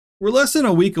We're less than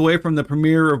a week away from the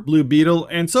premiere of Blue Beetle,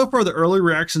 and so far the early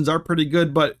reactions are pretty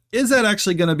good, but is that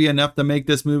actually going to be enough to make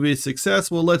this movie a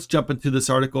success? Well, let's jump into this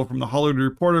article from The Hollywood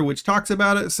Reporter, which talks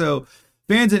about it. So,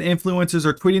 fans and influencers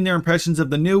are tweeting their impressions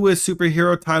of the newest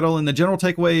superhero title, and the general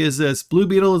takeaway is this: Blue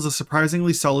Beetle is a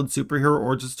surprisingly solid superhero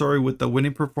origin story with the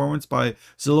winning performance by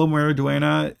Zolo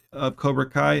Mariduena of Cobra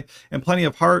Kai, and plenty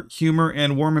of heart, humor,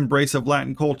 and warm embrace of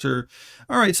Latin culture.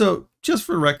 All right, so just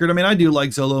for record, I mean, I do like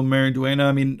Zolo Mariduena.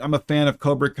 I mean, I'm a fan of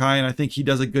Cobra Kai, and I think he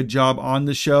does a good job on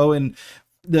the show, and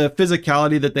the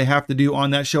physicality that they have to do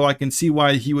on that show, I can see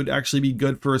why he would actually be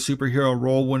good for a superhero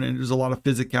role when there's a lot of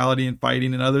physicality and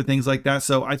fighting and other things like that.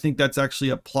 So I think that's actually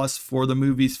a plus for the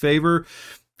movie's favor.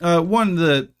 One of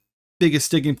the biggest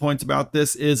sticking points about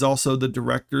this is also the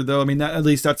director, though. I mean, that, at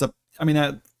least that's a, I mean,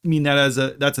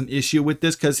 that's an issue with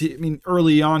this, because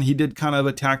early on he did kind of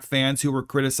attack fans who were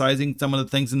criticizing some of the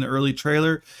things in the early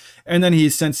trailer, and then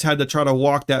he's since had to try to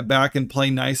walk that back and play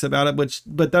nice about it,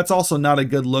 but that's also not a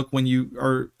good look when you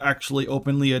are actually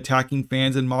openly attacking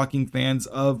fans and mocking fans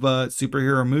of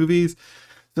superhero movies.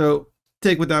 So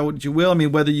take with that what you will. I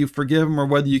mean, whether you forgive him or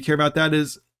whether you care about that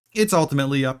it's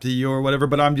ultimately up to you or whatever,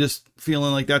 but I'm just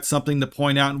feeling like that's something to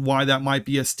point out and why that might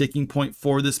be a sticking point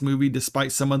for this movie,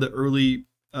 despite some of the early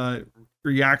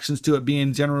reactions to it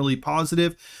being generally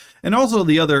positive. And also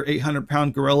the other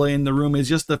 800-pound gorilla in the room is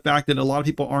just the fact that a lot of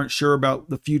people aren't sure about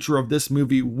the future of this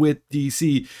movie with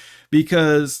DC,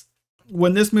 because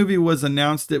when this movie was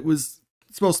announced, it was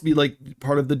supposed to be like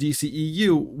part of the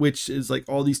dceu, which is like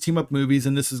all these team up movies,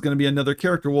 and this is going to be another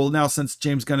character. Well, now since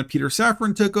James Gunn and Peter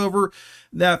Safran took over,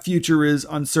 that future is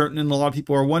uncertain, and a lot of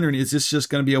people are wondering, is this just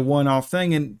going to be a one-off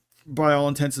thing? And by all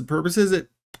intents and purposes, it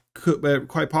could,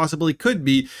 quite possibly could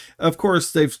be. Of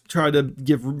course, they've tried to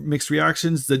give mixed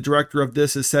reactions. The director of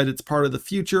this has said it's part of the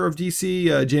future of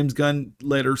DC. James Gunn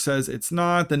later says it's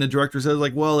not. Then the director says,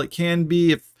 like, well, it can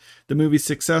be if the movie's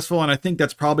successful. And I think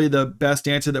that's probably the best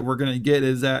answer that we're going to get,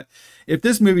 is that if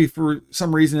this movie, for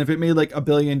some reason, if it made like $1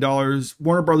 billion,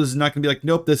 Warner Brothers is not going to be like,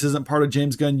 nope, this isn't part of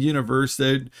James Gunn universe.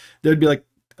 They'd be like,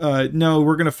 no,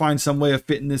 we're going to find some way of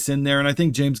fitting this in there. And I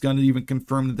think James Gunn even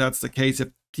confirmed that that's the case. If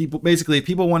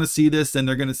people want to see this, then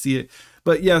they're going to see it.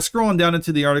 But yeah, scrolling down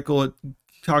into the article, it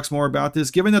talks more about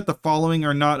this. Given that the following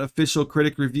are not official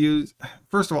critic reviews,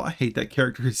 first of all, I hate that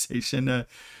characterization.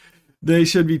 They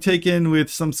should be taken with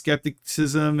some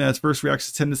skepticism, as first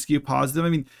reactions tend to skew positive. I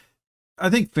mean, I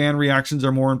think fan reactions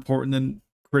are more important than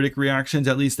critic reactions.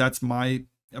 At least that's my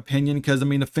opinion, because I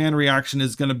mean, a fan reaction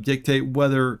is going to dictate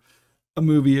whether a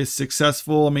movie is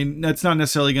successful. I mean, that's not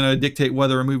necessarily going to dictate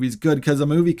whether a movie is good, because a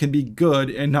movie can be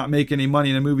good and not make any money,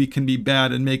 and a movie can be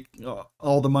bad and make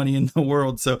all the money in the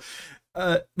world. So,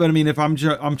 but I mean, if I'm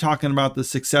talking about the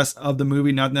success of the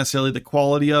movie, not necessarily the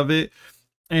quality of it.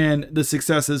 And the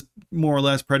success is more or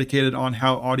less predicated on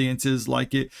how audiences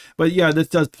like it. But yeah, this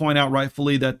does point out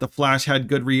rightfully that The Flash had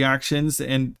good reactions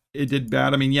and it did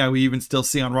bad. I mean, yeah, we even still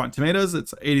see on Rotten Tomatoes,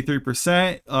 it's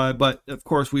 83%. But of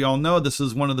course, we all know this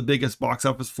is one of the biggest box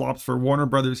office flops for Warner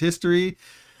Brothers history.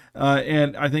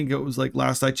 And I think it was like,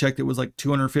 last I checked, it was like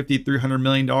 $250–300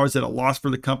 million at a loss for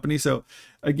the company. So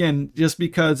again, just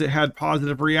because it had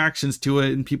positive reactions to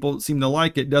it and people seem to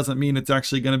like it doesn't mean it's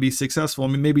actually going to be successful. I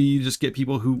mean, maybe you just get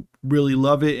people who really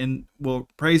love it and will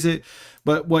praise it.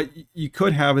 But what you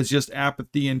could have is just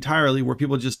apathy entirely, where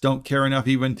people just don't care enough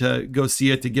even to go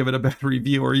see it to give it a bad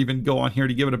review, or even go on here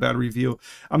to give it a bad review.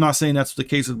 I'm not saying that's the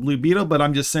case with Blue Beetle, but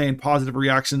I'm just saying positive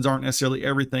reactions aren't necessarily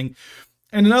everything.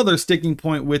 And another sticking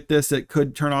point with this that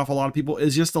could turn off a lot of people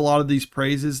is just a lot of these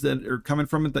praises that are coming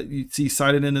from it that you see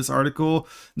cited in this article.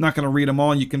 I'm not going to read them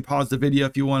all. You can pause the video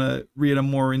if you want to read them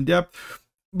more in depth.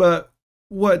 But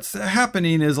what's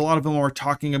happening is a lot of them are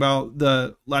talking about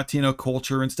the Latino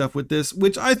culture and stuff with this,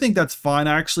 which I think that's fine.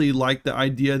 I actually like the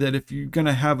idea that if you're going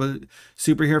to have a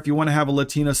superhero, if you want to have a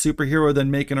Latino superhero,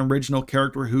 then make an original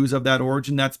character who's of that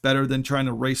origin. That's better than trying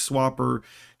to race swap or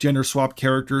gender swap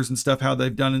characters and stuff, how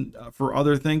they've done for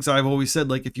other things. I've always said,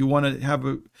 like, if you want to have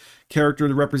a character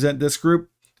to represent this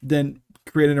group, then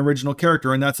create an original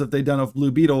character, and that's what they've done with Blue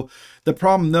Beetle. The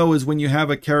problem, though, is when you have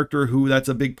a character who that's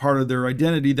a big part of their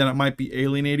identity, then it might be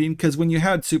alienating, because when you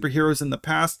had superheroes in the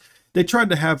past, they tried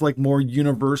to have like more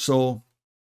universal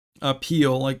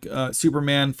appeal. Like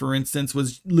Superman, for instance,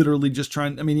 was literally just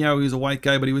trying, I mean, yeah, he was a white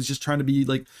guy, but he was just trying to be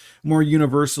like more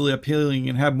universally appealing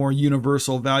and have more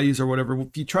universal values or whatever.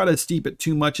 If you try to steep it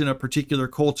too much in a particular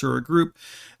culture or group,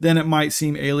 then it might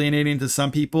seem alienating to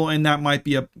some people, and that might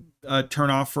be a turn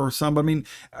off for some. But I mean,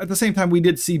 at the same time, we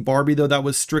did see Barbie, though, that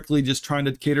was strictly just trying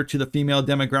to cater to the female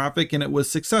demographic, and it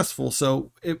was successful.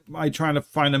 So I trying to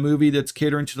find a movie that's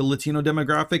catering to the Latino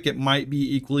demographic, it might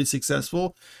be equally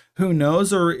successful. Who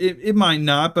knows? Or it might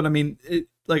not. But I mean,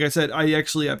 like I said, I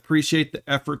actually appreciate the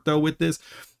effort, though, with this.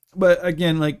 But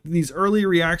again, like these early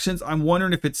reactions, I'm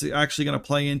wondering if it's actually going to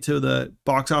play into the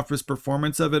box office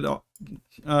performance of it,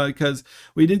 because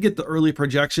we did get the early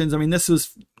projections. I mean, this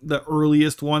was the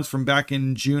earliest ones from back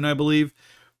in June, I believe.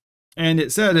 And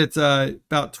it said it's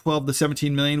about 12 to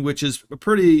 17 million, which is a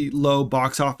pretty low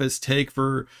box office take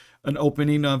for an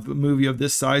opening of a movie of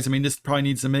this size. I mean, this probably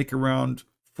needs to make around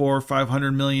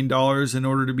 $400-500 million in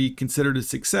order to be considered a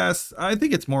success. I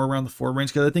think it's more around the 4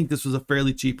 range, because I think this was a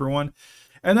fairly cheaper one.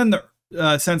 And then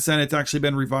since then, it's actually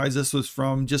been revised. This was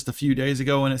from just a few days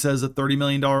ago, and it says a $30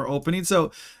 million opening.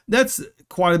 So that's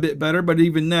quite a bit better. But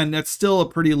even then, that's still a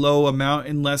pretty low amount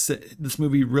unless this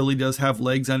movie really does have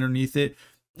legs underneath it.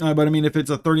 But I mean, if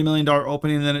it's a $30 million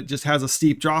opening and then it just has a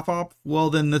steep drop off, well,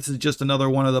 then this is just another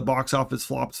one of the box office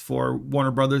flops for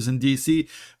Warner Brothers and DC.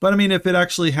 But I mean, if it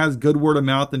actually has good word of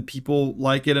mouth and people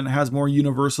like it and it has more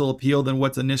universal appeal than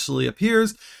what's initially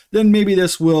appears, then maybe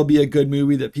this will be a good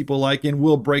movie that people like and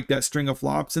will break that string of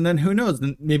flops. And then who knows,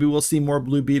 then maybe we'll see more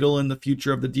Blue Beetle in the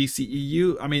future of the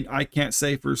DCEU. I mean, I can't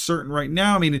say for certain right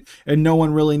now. I mean, and no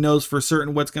one really knows for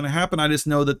certain what's going to happen. I just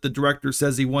know that the director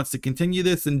says he wants to continue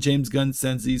this, and James Gunn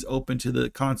says he's open to the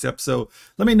concept. So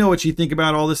let me know what you think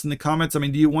about all this in the comments. I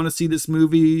mean, do you want to see this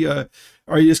movie? Are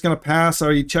you just going to pass?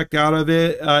 Are you checked out of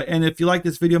it? And if you like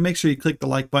this video, make sure you click the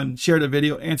like button, share the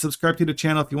video, and subscribe to the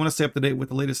channel if you want to stay up to date with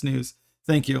the latest news.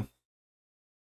 Thank you.